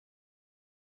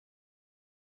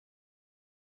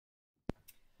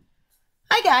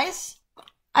Hi guys,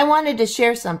 I wanted to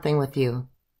share something with you.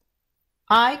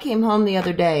 I came home the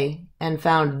other day and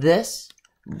found this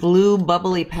blue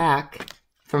bubbly pack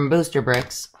from Booster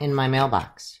Bricks in my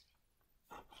mailbox.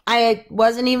 I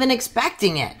wasn't even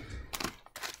expecting it.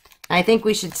 I think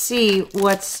we should see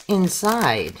what's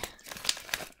inside.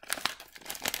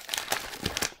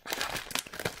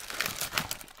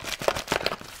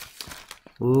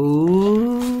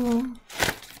 Ooh.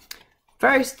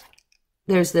 First,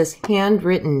 there's this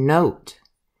handwritten note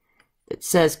that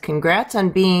says, "Congrats on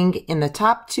being in the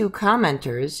top 2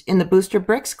 commenters in the Booster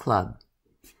Bricks Club."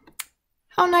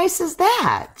 How nice is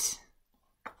that?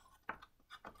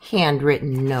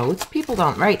 Handwritten notes. People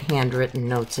don't write handwritten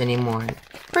notes anymore.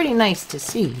 Pretty nice to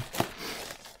see.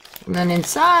 And then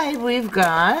inside we've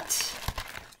got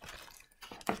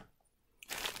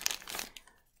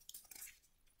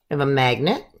a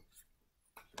magnet.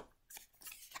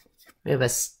 We have a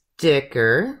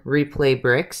sticker, Replay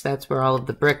Bricks. That's where all of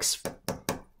the bricks,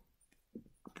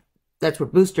 that's where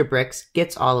Booster Bricks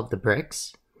gets all of the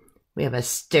bricks. We have a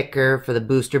sticker for the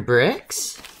Booster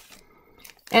Bricks.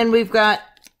 And we've got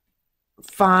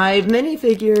 5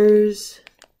 minifigures.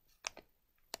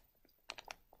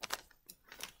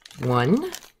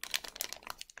 1,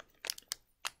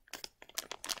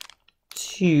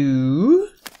 2,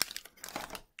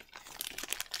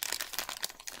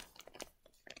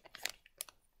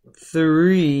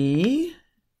 3,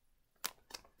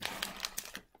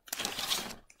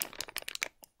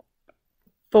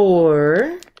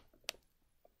 4,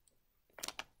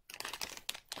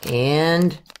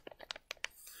 and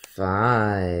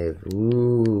 5.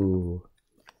 Ooh,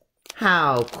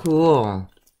 how cool.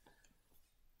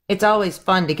 It's always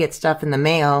fun to get stuff in the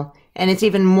mail, and it's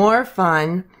even more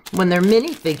fun when they're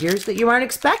minifigures that you aren't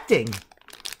expecting.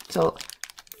 So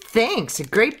thanks, a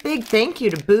great big thank you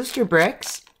to Booster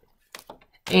Bricks.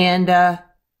 And I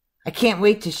can't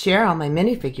wait to share all my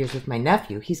minifigures with my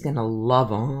nephew. He's gonna love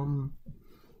them.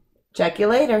 Check you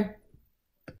later.